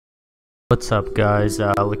What's up guys,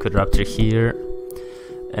 Liquid Raptor here,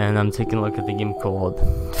 and I'm taking a look at the game called,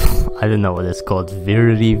 I don't know what it's called,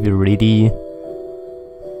 Viridi.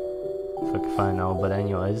 Fuck if I know, but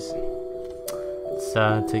anyways,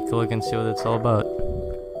 let's take a look and see what it's all about.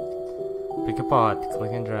 Pick a pot,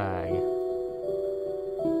 click and drag.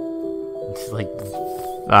 It's like,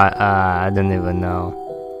 I don't even know.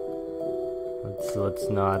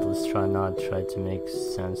 Let's try to make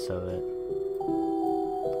sense of it.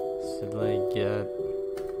 Should I get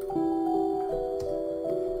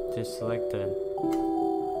just selected?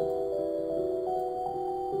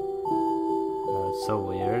 Oh, it's so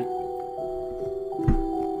weird.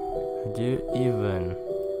 Do you even?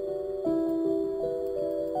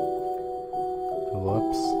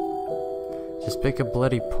 Whoops. Just pick a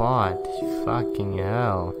bloody pot. Fucking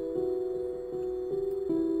hell.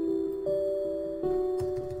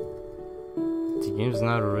 The game's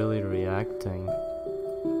not really reacting.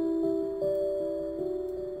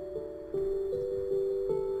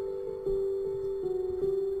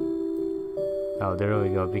 Oh, there we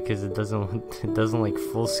go, because it doesn't like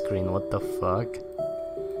full screen. What the fuck?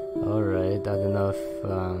 Alright, I don't know if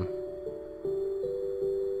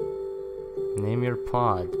name your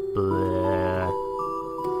pod. Bleh.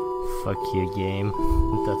 Fuck you, game.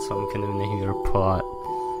 That's how I'm gonna name your pod.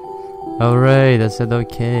 Alright, I said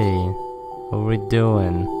okay. What are we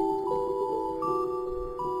doing?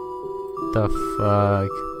 The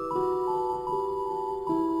fuck?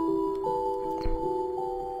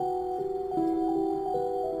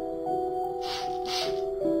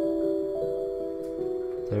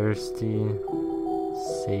 Thirsty,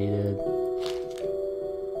 sated.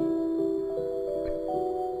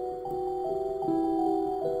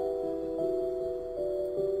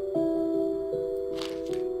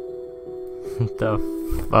 What the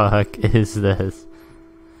fuck is this?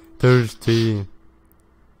 Thirsty,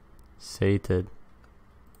 sated.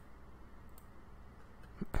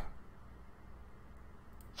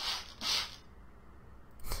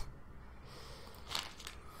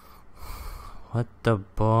 What the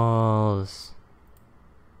balls?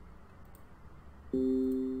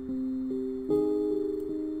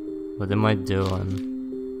 What am I doing?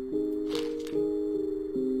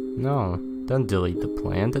 No, don't delete the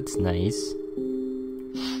plant, that's nice.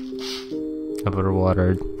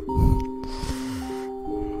 Overwatered.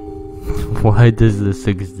 Why does this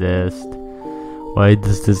exist? Why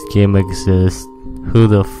does this game exist? Who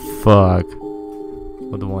the fuck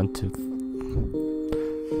would want to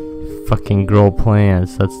fucking grow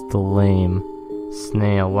plants? That's the lame.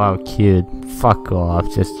 Snail, wow, cute. Fuck off,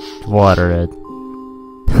 just water it.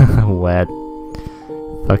 Wet.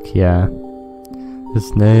 Fuck yeah. The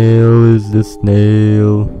snail is the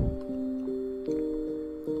snail.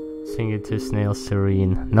 Sing it to snail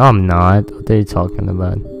serene. No, I'm not. What are you talking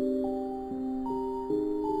about?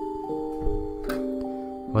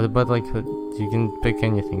 What about like, you can pick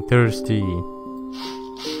anything. Thirsty.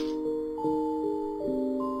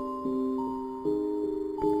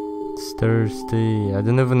 Thirsty. I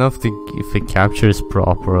don't even know if it captures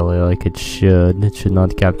properly like it should. It should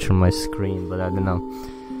not capture my screen, but I don't know.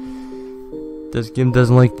 This game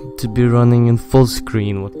doesn't like to be running in full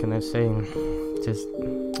screen. What can I say? Just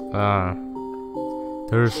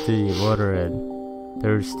thirsty, water it.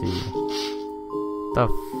 Thirsty. The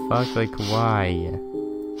fuck? Like why?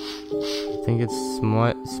 I think it's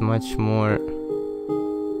much more.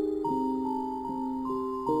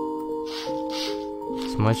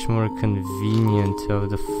 Much more convenient of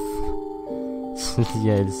the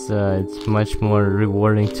yeah, it's much more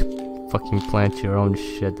rewarding to fucking plant your own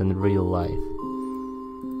shit in real life.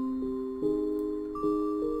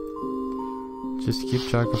 Just keep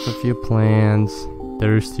track of a few plants.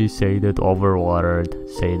 Thirsty, sated, overwatered,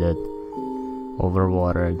 sated,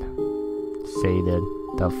 overwatered, sated.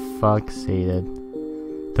 The fuck, sated.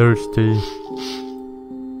 Thirsty.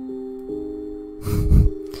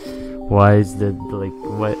 Why is that, like,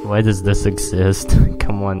 why does this exist?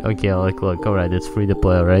 Come on, okay, like, look, alright, it's free to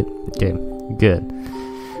play, right? Okay, good.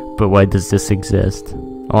 But why does this exist?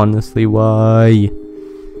 Honestly, why?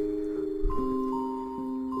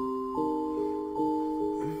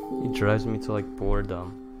 It drives me to, like,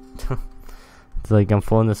 boredom. It's like I'm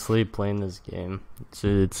falling asleep playing this game.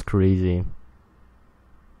 It's crazy.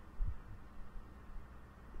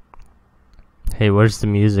 Hey, where's the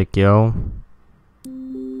music, yo?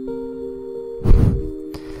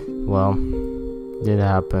 Well, it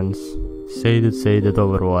happens. Sated,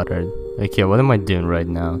 overwatered. Okay, what am I doing right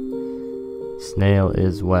now? Snail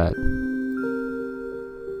is wet. I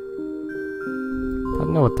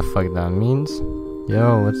don't know what the fuck that means.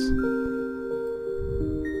 Yo, what's...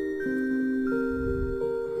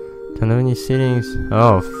 Don't have any seedings.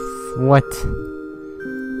 Oh, what?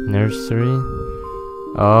 Nursery?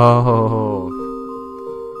 Oh.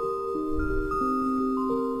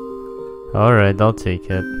 Alright, I'll take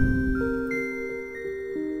it.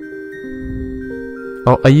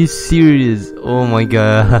 Oh, are you serious? Oh my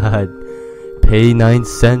god. Pay 9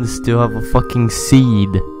 cents to have a fucking seed.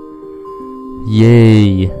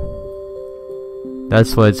 Yay.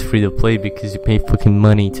 That's why it's free to play, because you pay fucking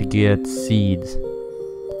money to get seeds.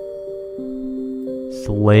 It's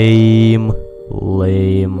lame.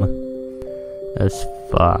 Lame as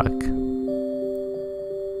fuck.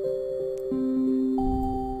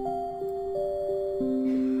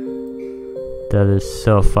 That is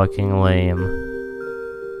so fucking lame.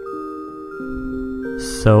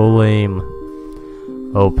 So lame.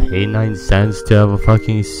 Oh, pay 9 cents to have a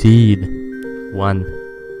fucking seed.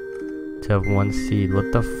 To have one seed.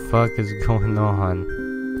 What the fuck is going on?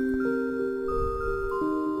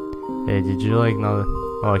 Hey, did you like know?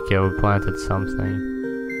 Oh, okay, we planted something.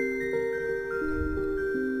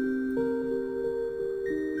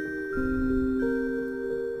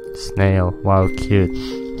 Snail. Wow, cute.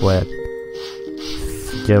 Wet.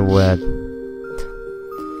 Get wet.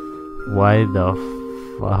 Why the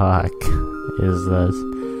fuck is this?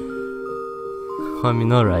 I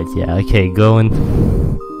mean, alright, yeah, okay, go and...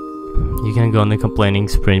 You can go on the complaining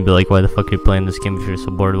spree and be like, why the fuck are you playing this game if you're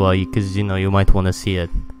so bored? Well, because, you know, you might want to see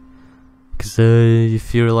it. Because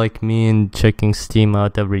if you're like me and checking Steam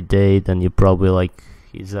out every day, then you're probably like,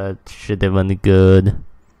 is that shit even good?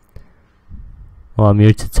 Well, I'm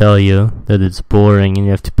here to tell you that it's boring and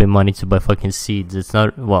you have to pay money to buy fucking seeds. It's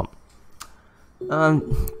not, well,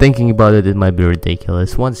 thinking about it, it might be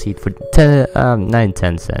ridiculous. One seed for 10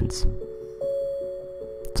 cents.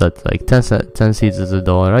 So it's like 10 seeds is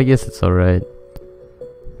 $1. I guess it's alright.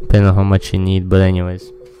 Depending on how much you need, but anyways.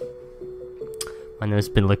 My name has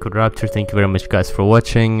been Liquid Raptor. Thank you very much, guys, for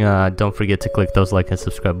watching. Don't forget to click those like and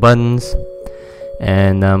subscribe buttons.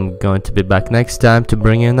 And I'm going to be back next time to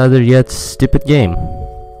bring you another yet stupid game.